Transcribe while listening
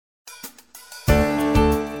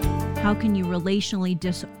How can you relationally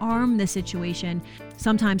disarm the situation?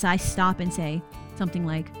 Sometimes I stop and say something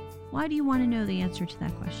like, why do you want to know the answer to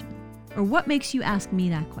that question? Or what makes you ask me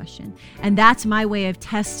that question? And that's my way of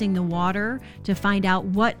testing the water to find out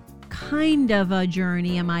what kind of a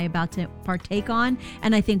journey am I about to partake on.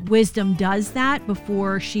 And I think wisdom does that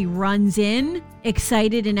before she runs in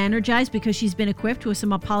excited and energized because she's been equipped with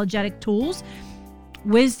some apologetic tools.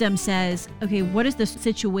 Wisdom says, okay, what is the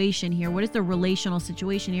situation here? What is the relational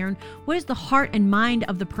situation here? And what is the heart and mind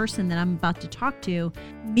of the person that I'm about to talk to?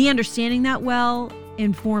 Me understanding that well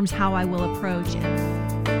informs how I will approach it.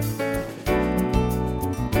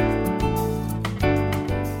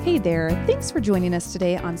 Hey there, thanks for joining us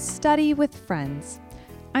today on Study with Friends.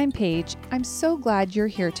 I'm Paige. I'm so glad you're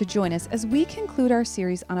here to join us as we conclude our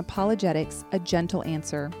series on apologetics, A Gentle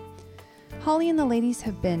Answer. Holly and the ladies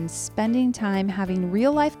have been spending time having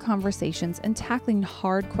real-life conversations and tackling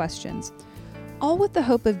hard questions, all with the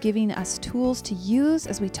hope of giving us tools to use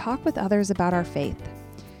as we talk with others about our faith.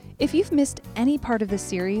 If you've missed any part of the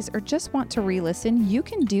series or just want to re-listen, you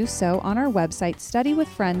can do so on our website,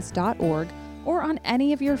 studywithfriends.org, or on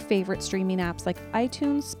any of your favorite streaming apps like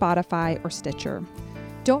iTunes, Spotify, or Stitcher.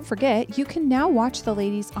 Don't forget, you can now watch the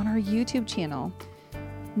ladies on our YouTube channel.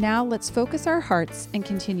 Now let's focus our hearts and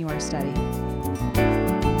continue our study.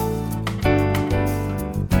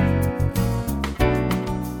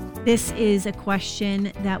 This is a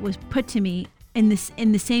question that was put to me in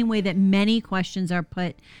the same way that many questions are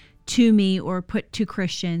put to me or put to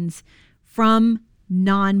Christians from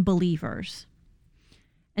non-believers.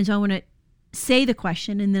 And so I want to say the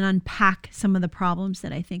question and then unpack some of the problems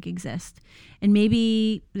that I think exist. And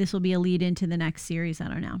maybe this will be a lead into the next series, I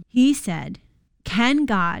don't know. He said, can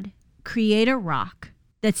God create a rock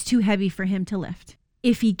that's too heavy for him to lift?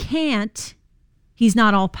 If he can't, he's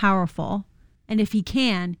not all powerful. And if he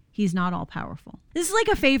can, he's not all powerful. This is like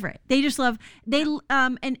a favorite. They just love,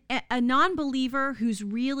 a non-believer who's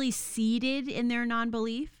really seated in their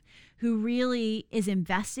non-belief, who really is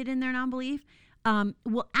invested in their non-belief,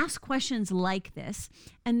 will ask questions like this.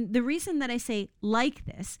 And the reason that I say like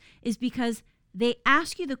this is because they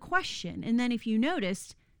ask you the question. And then if you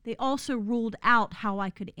noticed, they also ruled out how I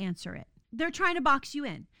could answer it. They're trying to box you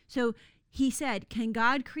in. So he said, can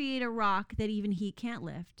God create a rock that even he can't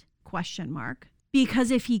lift? ? Because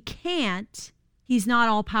if he can't, he's not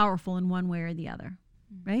all powerful in one way or the other,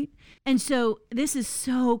 right? And so this is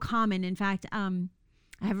so common. In fact, I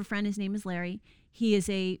have a friend, his name is Larry. He is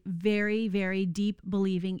a very, very deep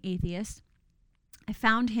believing atheist. I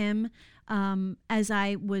found him as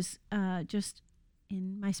I was just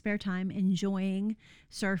in my spare time enjoying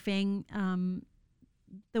surfing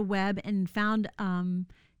the web and found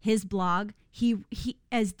his blog. He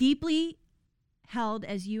as deeply held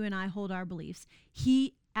as you and I hold our beliefs,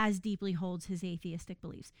 he as deeply holds his atheistic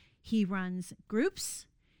beliefs. He runs groups.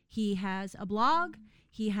 He has a blog.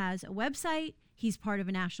 He has a website. He's part of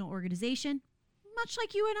a national organization, much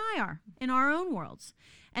like you and I are in our own worlds.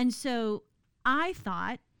 And so I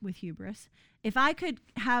thought, with hubris, if I could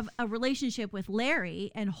have a relationship with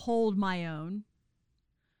Larry and hold my own,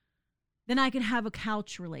 then I could have a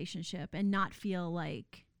couch relationship and not feel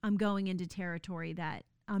like I'm going into territory that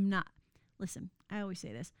I'm not. Listen, I always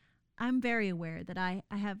say this. I'm very aware that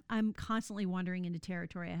I'm constantly wandering into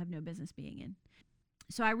territory I have no business being in.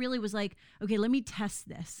 So I really was like, okay, let me test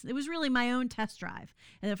this. It was really my own test drive.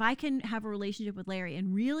 And if I can have a relationship with Larry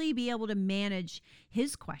and really be able to manage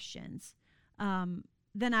his questions,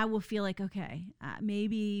 then I will feel like, okay,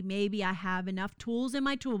 maybe I have enough tools in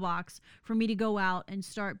my toolbox for me to go out and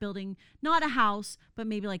start building not a house, but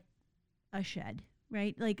maybe like a shed,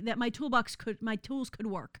 right? Like that my tools could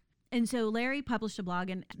work. And so Larry published a blog,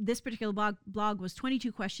 and this particular blog was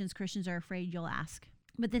 22 questions Christians are afraid you'll ask.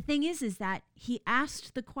 But the thing is that he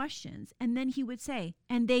asked the questions, and then he would say,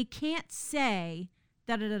 and they can't say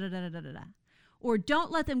da-da-da-da-da-da-da-da, or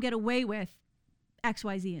don't let them get away with X,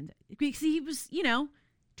 Y, Z. And because he was,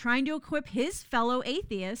 trying to equip his fellow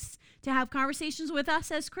atheists to have conversations with us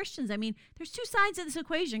as Christians. I mean, there's two sides of this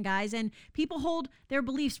equation, guys, and people hold their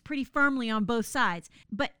beliefs pretty firmly on both sides.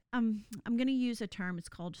 But I'm going to use a term. It's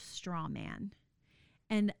called straw man.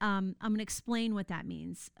 And I'm going to explain what that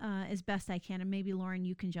means as best I can. And maybe, Lauren,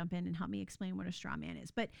 you can jump in and help me explain what a straw man is.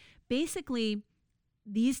 But basically,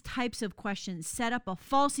 these types of questions set up a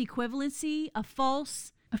false equivalency, a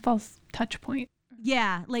false touch point.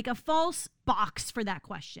 Yeah, like a false box for that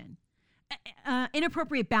question.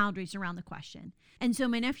 Inappropriate boundaries around the question. And so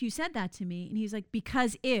my nephew said that to me, and he's like,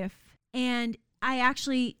 because if, and I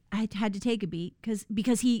had to take a beat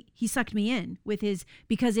because he sucked me in with his,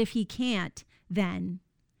 because if he can't, then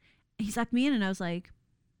he sucked me in. And I was like,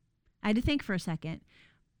 I had to think for a second.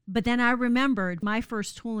 But then I remembered my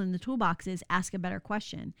first tool in the toolbox is ask a better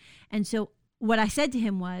question. And so what I said to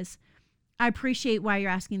him was, I appreciate why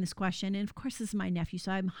you're asking this question. And of course, this is my nephew,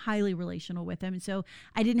 so I'm highly relational with him. And so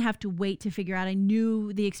I didn't have to wait to figure out. I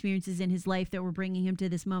knew the experiences in his life that were bringing him to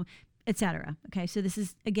this moment, etc. Okay, so this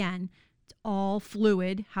is, again, it's all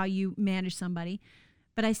fluid, how you manage somebody.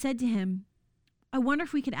 But I said to him, I wonder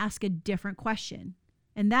if we could ask a different question.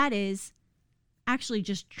 And that is actually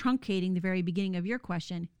just truncating the very beginning of your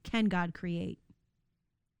question, can God create?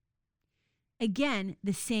 Again,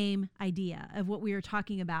 the same idea of what we were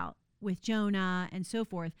talking about with Jonah and so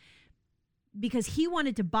forth, because he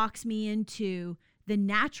wanted to box me into the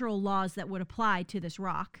natural laws that would apply to this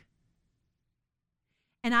rock.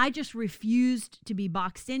 And I just refused to be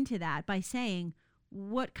boxed into that by saying,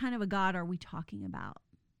 what kind of a God are we talking about?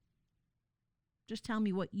 Just tell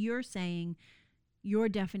me what you're saying your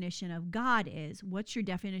definition of God is. What's your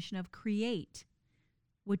definition of create?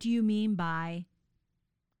 What do you mean by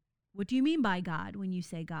God when you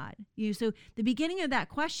say God? So the beginning of that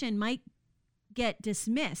question might get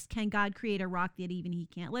dismissed. Can God create a rock that even he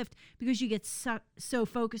can't lift? Because you get so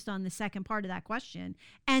focused on the second part of that question.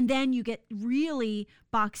 And then you get really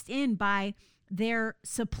boxed in by their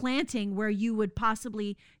supplanting where you would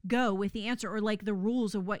possibly go with the answer, or like the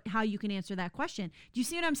rules of how you can answer that question. Do you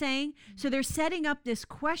see what I'm saying? Mm-hmm. So they're setting up this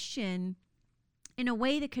question in a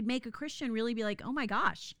way that could make a Christian really be like, oh my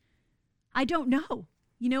gosh, I don't know.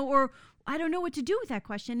 Or I don't know what to do with that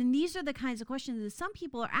question. And these are the kinds of questions that some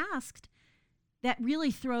people are asked that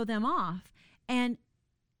really throw them off. And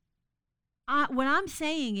what I'm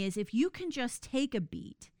saying is, if you can just take a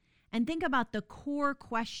beat and think about the core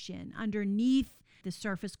question underneath the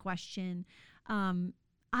surface question,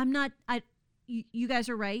 you guys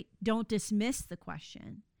are right. Don't dismiss the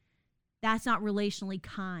question. That's not relationally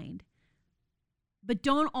kind. But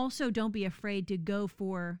don't be afraid to go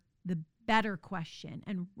for the better question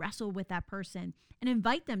and wrestle with that person and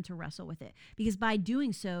invite them to wrestle with it, because by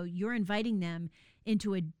doing so, you're inviting them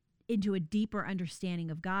into a deeper understanding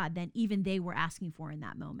of God than even they were asking for in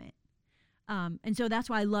that moment. And so that's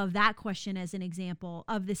why I love that question as an example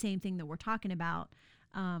of the same thing that we're talking about.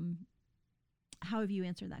 How have you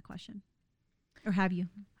answered that question? Or have you?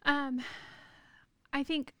 I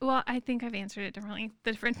think I've answered it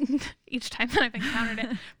differently each time that I've encountered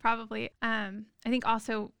it, probably. I think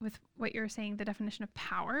also with what you're saying, the definition of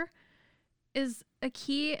power is a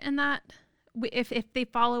key in that. If they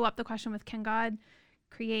follow up the question with, can God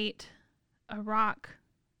create a rock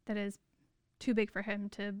that is too big for him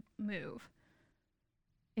to move?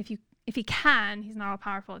 If he can, he's not all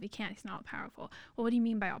powerful. If he can't, he's not all powerful. Well, what do you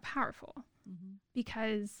mean by all powerful? Mm-hmm.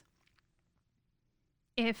 Because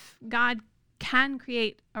if God can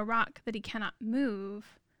create a rock that he cannot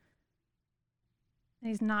move, and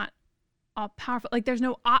he's not all powerful, like there's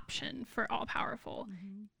no option for all powerful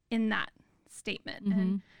mm-hmm. in that statement.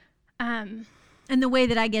 Mm-hmm. And the way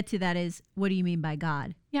that I get to that is, what do you mean by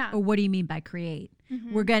God? Yeah. Or what do you mean by create?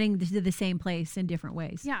 Mm-hmm. We're getting to the same place in different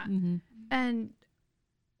ways. Yeah. Mm-hmm. And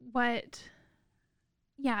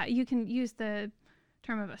you can use the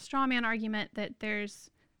term of a straw man argument that there's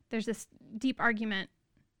this deep argument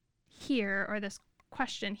here, or this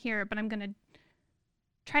question here, but I'm going to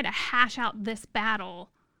try to hash out this battle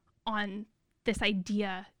on this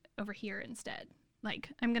idea over here instead. Like,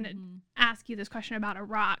 I'm going to mm-hmm. ask you this question about a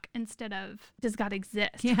rock instead of, does God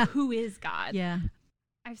exist? Yeah. Who is God? Yeah.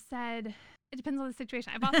 I've said, it depends on the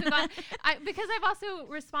situation. I've also gone, because I've also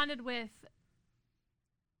responded with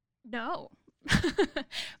no,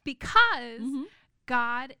 because mm-hmm.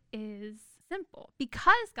 God is simple,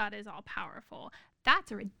 because God is all powerful.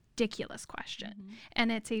 That's a ridiculous question. Mm-hmm.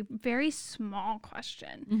 And it's a very small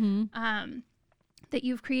question, mm-hmm. That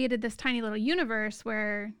you've created this tiny little universe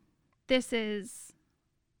where this is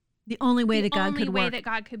the only way that God could work. The only way that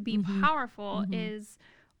God could be mm-hmm. powerful mm-hmm. is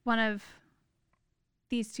one of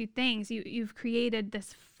these two things. You've created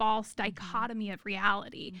this false dichotomy of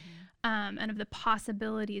reality, mm-hmm. And of the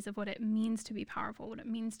possibilities of what it means to be powerful, what it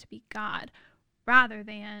means to be God, rather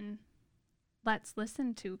than let's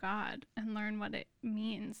listen to God and learn what it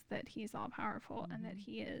means that he's all powerful mm-hmm. and that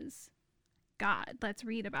he is God. Let's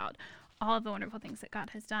read about all of the wonderful things that God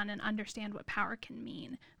has done and understand what power can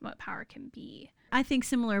mean, what power can be. I think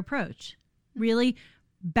similar approach, really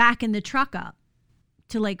backing the truck up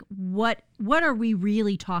to like, what are we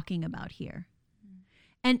really talking about here?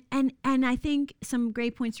 And I think some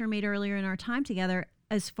great points were made earlier in our time together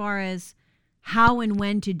as far as how and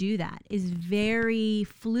when to do that is very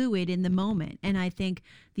fluid in the moment. And I think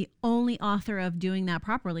the only author of doing that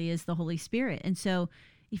properly is the Holy Spirit. And so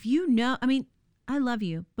if I love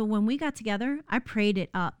you, but when we got together, I prayed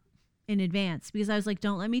it up in advance, because I was like,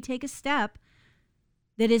 don't let me take a step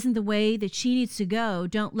that isn't the way that she needs to go.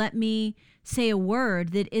 Don't let me say a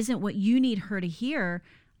word that isn't what you need her to hear.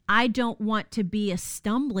 I don't want to be a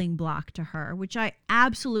stumbling block to her, which I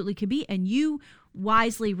absolutely could be. And you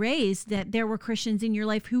wisely raised that there were Christians in your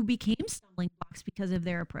life who became stumbling blocks because of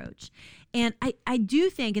their approach. And I do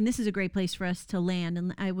think, and this is a great place for us to land,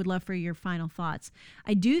 and I would love for your final thoughts.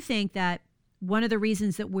 I do think that one of the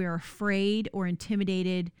reasons that we're afraid or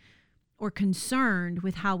intimidated or concerned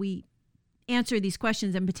with how we answer these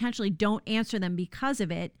questions and potentially don't answer them because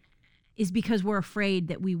of it is because we're afraid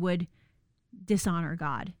that we would dishonor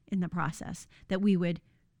God in the process, that we would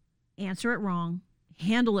answer it wrong,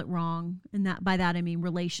 handle it wrong. And that, by that, I mean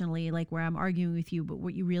relationally, like where I'm arguing with you, but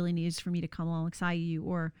what you really need is for me to come alongside you,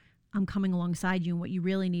 or I'm coming alongside you and what you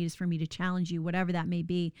really need is for me to challenge you, whatever that may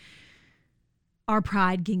be. Our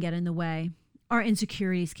pride can get in the way. Our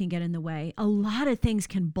insecurities can get in the way. A lot of things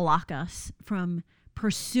can block us from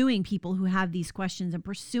pursuing people who have these questions and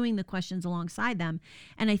pursuing the questions alongside them.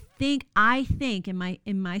 And I think in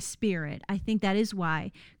my spirit, I think that is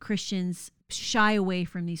why Christians shy away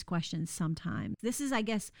from these questions sometimes. This is, I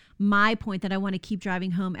guess, my point that I want to keep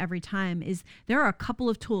driving home every time is there are a couple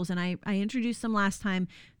of tools, and I introduced them last time,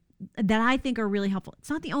 that I think are really helpful. It's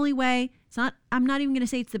not the only way. I'm not even going to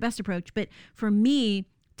say it's the best approach, but for me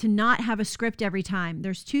to not have a script every time,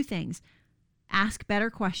 there's two things. Ask better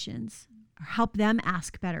questions. Help them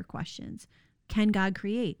ask better questions. Can God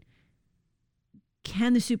create?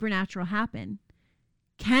 Can the supernatural happen?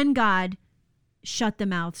 Can God shut the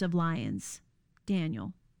mouths of lions?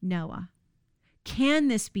 Daniel, Noah. Can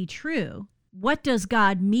this be true? What does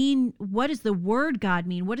God mean? What does the word God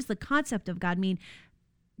mean? What does the concept of God mean?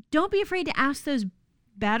 Don't be afraid to ask those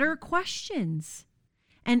better questions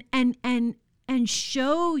and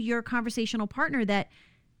show your conversational partner that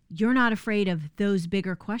you're not afraid of those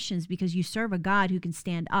bigger questions because you serve a God who can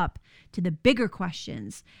stand up to the bigger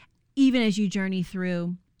questions, even as you journey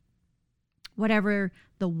through whatever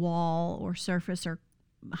the wall or surface or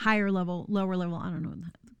higher level, lower level, I don't know,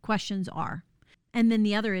 questions are. And then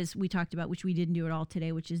the other is we talked about, which we didn't do at all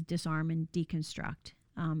today, which is disarm and deconstruct.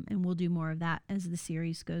 And we'll do more of that as the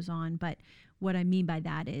series goes on. But what I mean by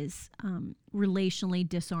that is relationally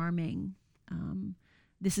disarming.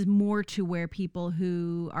 This is more to where people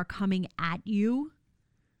who are coming at you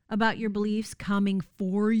about your beliefs, coming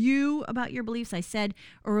for you about your beliefs. I said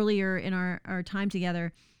earlier in our time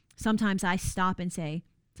together, sometimes I stop and say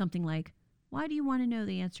something like, why do you want to know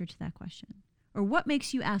the answer to that question? Or what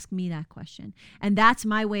makes you ask me that question? And that's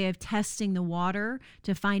my way of testing the water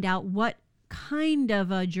to find out what kind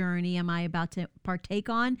of a journey am I about to partake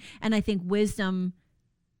on. And I think wisdom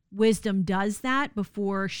does that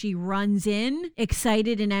before she runs in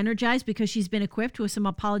excited and energized because she's been equipped with some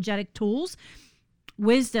apologetic tools.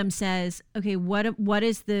 Wisdom says, okay, what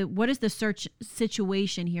is the search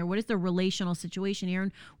situation here? What is the relational situation here?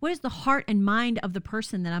 And what is the heart and mind of the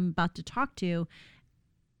person that I'm about to talk to?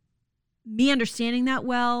 Me understanding that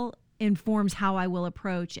well informs how I will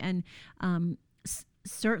approach. And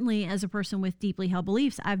certainly as a person with deeply held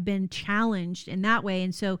beliefs, I've been challenged in that way.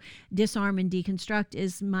 And so disarm and deconstruct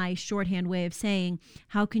is my shorthand way of saying,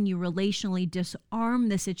 how can you relationally disarm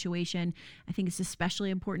the situation? I think it's especially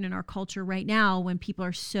important in our culture right now when people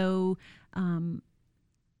are so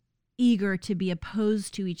eager to be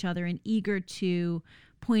opposed to each other and eager to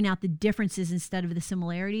point out the differences instead of the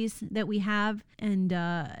similarities that we have and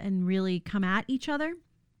really come at each other.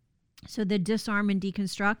 So the disarm and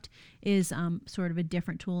deconstruct is sort of a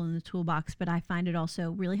different tool in the toolbox, but I find it also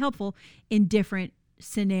really helpful in different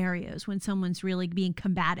scenarios when someone's really being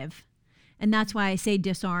combative. And that's why I say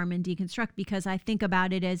disarm and deconstruct, because I think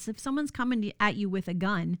about it as if someone's coming at you with a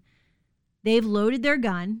gun, they've loaded their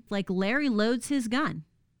gun, like Larry loads his gun,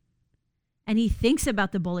 and he thinks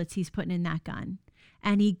about the bullets he's putting in that gun,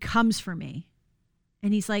 and he comes for me.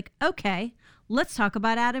 And he's like, okay, let's talk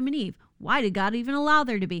about Adam and Eve. Why did God even allow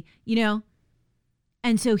there to be,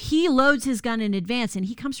 And so he loads his gun in advance and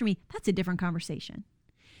he comes for me. That's a different conversation.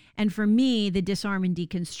 And for me, the disarm and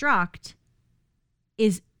deconstruct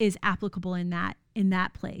is applicable in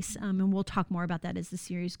that place. And we'll talk more about that as the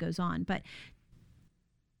series goes on. But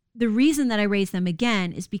the reason that I raise them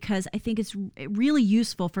again is because I think it's really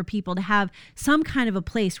useful for people to have some kind of a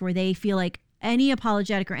place where they feel like any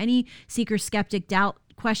apologetic or any seeker, skeptic, doubt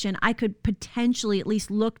question, I could potentially at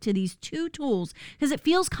least look to these two tools because it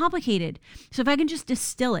feels complicated. So if I can just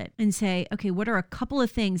distill it and say, okay, what are a couple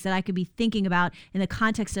of things that I could be thinking about in the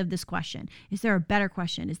context of this question? Is there a better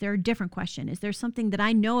question? Is there a different question? Is there something that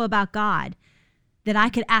I know about God that I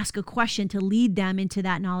could ask a question to lead them into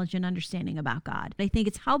that knowledge and understanding about God. I think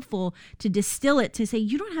it's helpful to distill it to say,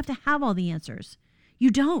 you don't have to have all the answers.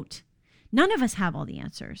 You don't. None of us have all the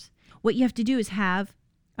answers. What you have to do is have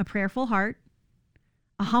a prayerful heart,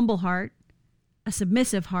 a humble heart, a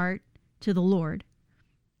submissive heart to the Lord,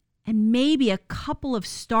 and maybe a couple of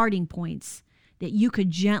starting points that you could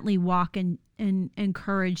gently walk and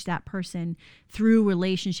encourage that person through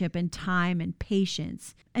relationship and time and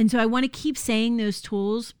patience. And so I want to keep saying those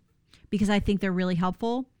tools because I think they're really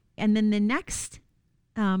helpful. And then the next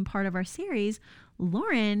part of our series,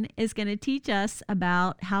 Lauren is going to teach us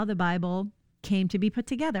about how the Bible came to be put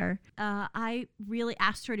together. I really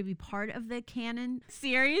asked her to be part of the canon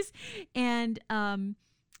series, and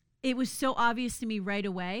it was so obvious to me right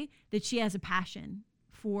away that she has a passion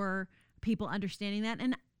for people understanding that.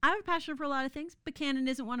 And I have a passion for a lot of things, but canon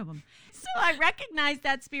isn't one of them. So I recognized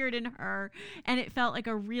that spirit in her, and it felt like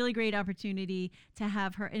a really great opportunity to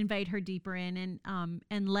have her, invite her deeper in,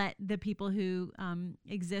 and let the people who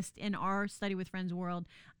exist in our Study with Friends world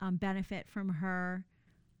benefit from her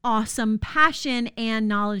awesome passion and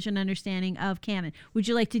knowledge and understanding of canon. Would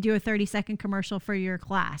you like to do a 30-second commercial for your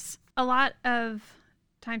class? A lot of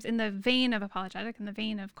times in the vein of apologetic, in the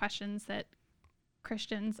vein of questions that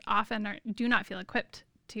Christians often do not feel equipped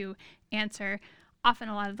to answer, often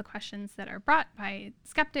a lot of the questions that are brought by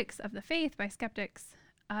skeptics of the faith, by skeptics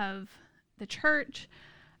of the church,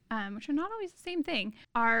 which are not always the same thing,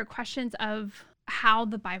 are questions of how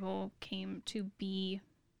the Bible came to be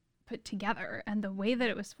put together and the way that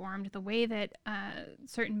it was formed, the way that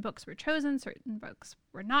certain books were chosen, certain books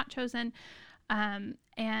were not chosen,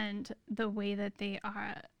 and the way that they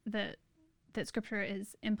are, that Scripture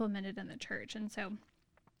is implemented in the church. And so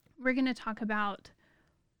we're going to talk about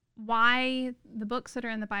why the books that are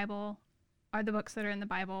in the Bible are the books that are in the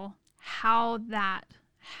Bible, how that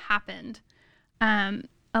happened. A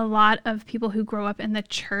lot of people who grow up in the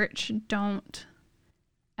church don't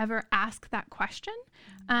ever ask that question,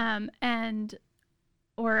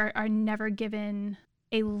 or are never given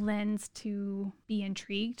a lens to be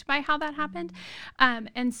intrigued by how that happened.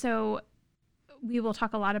 And so we will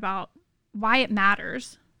talk a lot about why it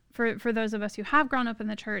matters for those of us who have grown up in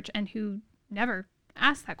the church and who never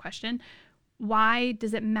asked that question. Why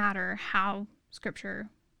does it matter how Scripture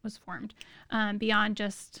was formed, beyond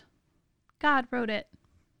just God wrote it,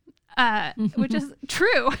 which is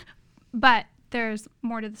true, but there's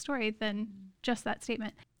more to the story than just that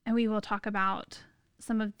statement. And we will talk about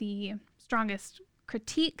some of the strongest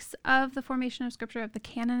critiques of the formation of Scripture, of the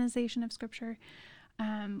canonization of Scripture.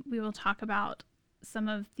 We will talk about some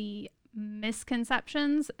of the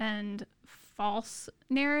misconceptions and false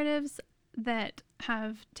narratives that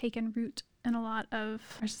have taken root in a lot of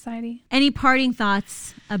our society. Any parting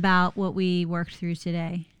thoughts about what we worked through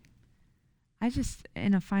today? I just,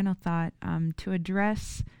 in a final thought, to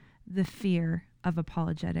address the fear of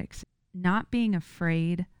apologetics, not being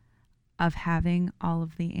afraid of having all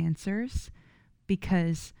of the answers,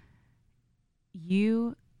 because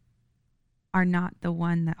you are not the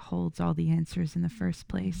one that holds all the answers in the first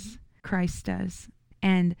place. Christ does.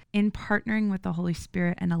 And in partnering with the Holy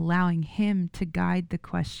Spirit and allowing Him to guide the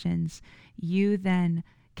questions, you then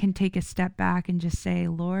can take a step back and just say,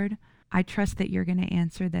 Lord, I trust that you're going to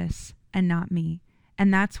answer this and not me.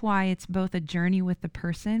 And that's why it's both a journey with the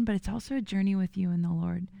person, but it's also a journey with you and the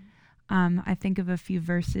Lord. I think of a few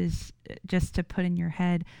verses just to put in your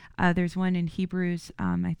head. There's one in Hebrews,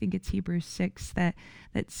 I think it's Hebrews 6, that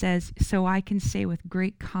says, so I can say with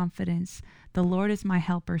great confidence, the Lord is my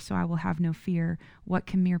helper, so I will have no fear. What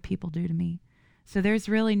can mere people do to me? So there's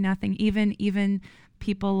really nothing, even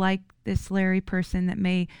people like this Larry person that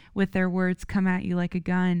may, with their words, come at you like a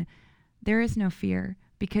gun. There is no fear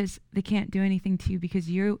because they can't do anything to you, because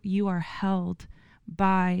you are held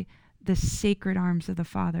by the sacred arms of the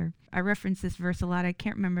Father. I reference this verse a lot. I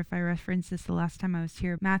can't remember if I referenced this the last time I was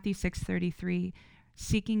here. Matthew 6:33,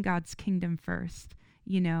 seeking God's kingdom first.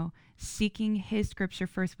 Seeking His Scripture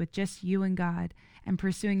first with just you and God, and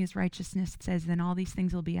pursuing His righteousness, says, then all these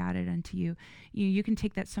things will be added unto you. You can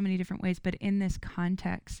take that so many different ways, but in this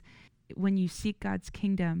context, when you seek God's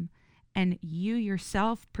kingdom and you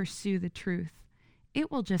yourself pursue the truth, it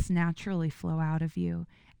will just naturally flow out of you.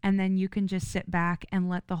 And then you can just sit back and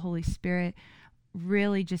let the Holy Spirit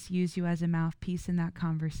really just use you as a mouthpiece in that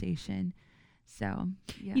conversation. So,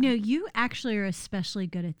 yeah. You actually are especially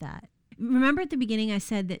good at that. Remember at the beginning I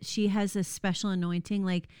said that she has a special anointing?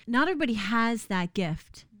 Like, not everybody has that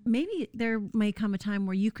gift. Maybe there may come a time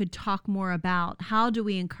where you could talk more about how do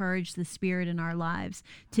we encourage the Spirit in our lives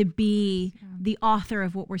to be the author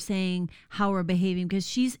of what we're saying, how we're behaving, because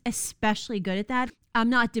she's especially good at that. I'm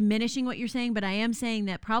not diminishing what you're saying, but I am saying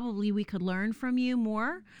that probably we could learn from you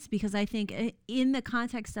more. It's because I think in the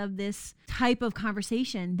context of this type of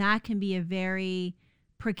conversation, that can be a very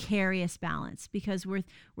precarious balance, because we're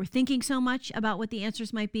thinking so much about what the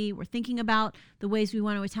answers might be. We're thinking about the ways we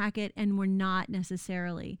want to attack it, and we're not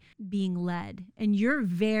necessarily being led. And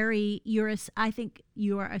I think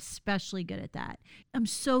you are especially good at that. I'm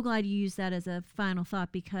so glad you used that as a final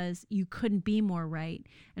thought, because you couldn't be more right.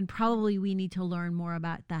 And probably we need to learn more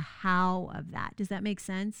about the how of that. Does that make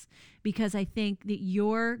sense? Because I think that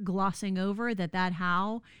you're glossing over that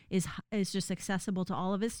how is just accessible to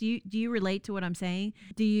all of us. Do you relate to what I'm saying?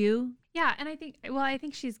 Do you? Yeah, and I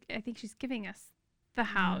think she's giving us the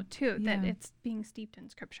how too, that it's being steeped in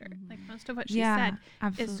Scripture. Like most of what she said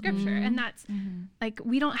is Scripture, and that's like,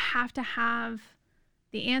 we don't have to have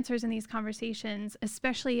the answers in these conversations,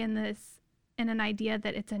 especially in an idea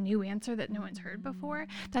that it's a new answer that no one's heard before.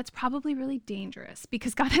 That's probably really dangerous,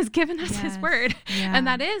 because God has given us His Word, and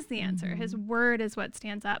that is the answer. His Word is what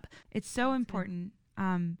stands up. It's so important,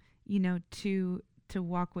 to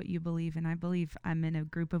walk what you believe. And I believe I'm in a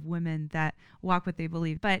group of women that walk what they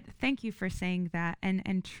believe. But thank you for saying that.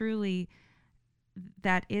 And truly,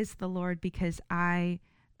 that is the Lord, because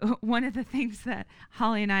one of the things that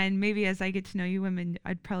Holly and I, and maybe as I get to know you women,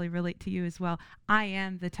 I'd probably relate to you as well. I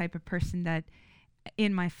am the type of person that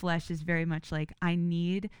in my flesh is very much like, I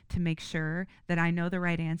need to make sure that I know the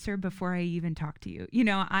right answer before I even talk to you.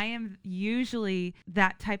 I am usually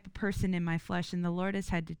that type of person in my flesh, and the Lord has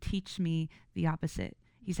had to teach me the opposite.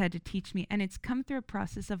 He's had to teach me, and it's come through a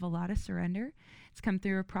process of a lot of surrender. It's come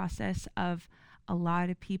through a process of a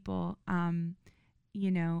lot of people,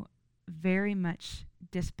 very much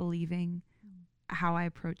disbelieving how I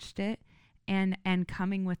approached it. And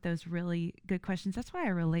coming with those really good questions. That's why I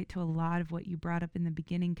relate to a lot of what you brought up in the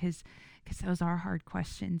beginning, because those are hard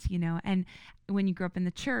questions, And when you grow up in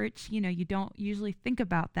the church, you don't usually think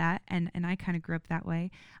about that. And I kind of grew up that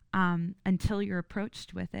way until you're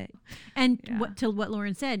approached with it. And to what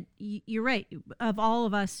Lauren said, you're right. Of all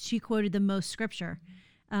of us, she quoted the most Scripture.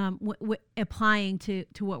 Applying to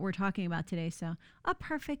what we're talking about today. So a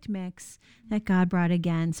perfect mix that God brought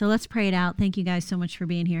again. So let's pray it out. Thank you guys so much for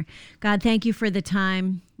being here. God, thank you for the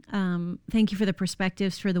time. Thank you for the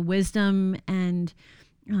perspectives, for the wisdom and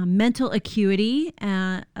mental acuity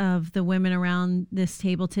of the women around this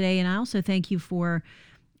table today. And I also thank you for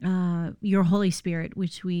your Holy Spirit,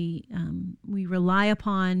 which we rely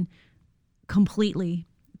upon completely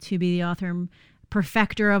to be the author and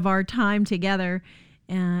perfecter of our time together,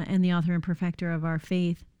 and the author and perfecter of our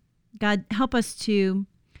faith. God, help us to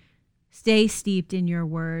stay steeped in your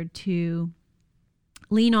word, to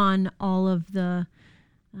lean on all of the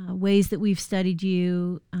ways that we've studied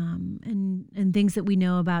you, and things that we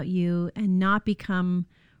know about you, and not become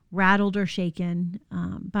rattled or shaken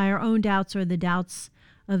by our own doubts or the doubts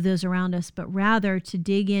of those around us, but rather to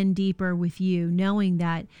dig in deeper with you, knowing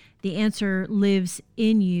that the answer lives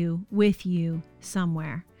in you, with you,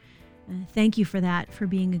 somewhere. Thank you for that, for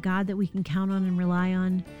being a God that we can count on and rely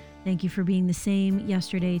on. Thank you for being the same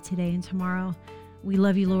yesterday, today, and tomorrow. We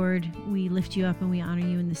love you, Lord. We lift you up and we honor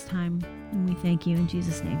you in this time. And we thank you in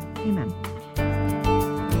Jesus' name. Amen.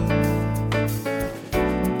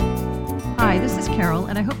 Hi, this is Carol,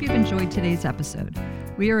 and I hope you've enjoyed today's episode.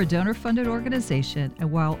 We are a donor-funded organization,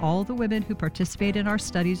 and while all the women who participate in our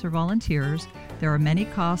studies are volunteers, there are many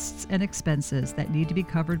costs and expenses that need to be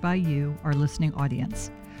covered by you, our listening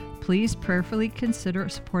audience. Please prayerfully consider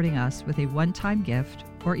supporting us with a one-time gift,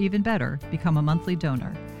 or even better, become a monthly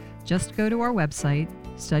donor. Just go to our website,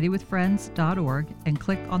 studywithfriends.org, and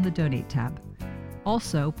click on the Donate tab.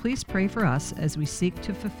 Also, please pray for us as we seek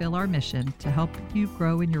to fulfill our mission to help you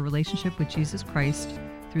grow in your relationship with Jesus Christ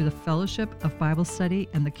through the fellowship of Bible study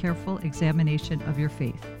and the careful examination of your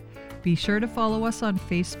faith. Be sure to follow us on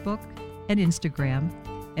Facebook and Instagram,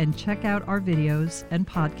 and check out our videos and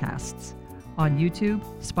podcasts on YouTube,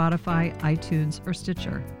 Spotify, iTunes, or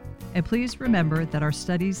Stitcher. And please remember that our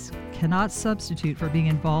studies cannot substitute for being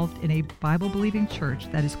involved in a Bible-believing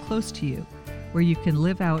church that is close to you, where you can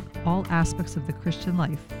live out all aspects of the Christian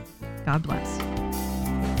life. God bless.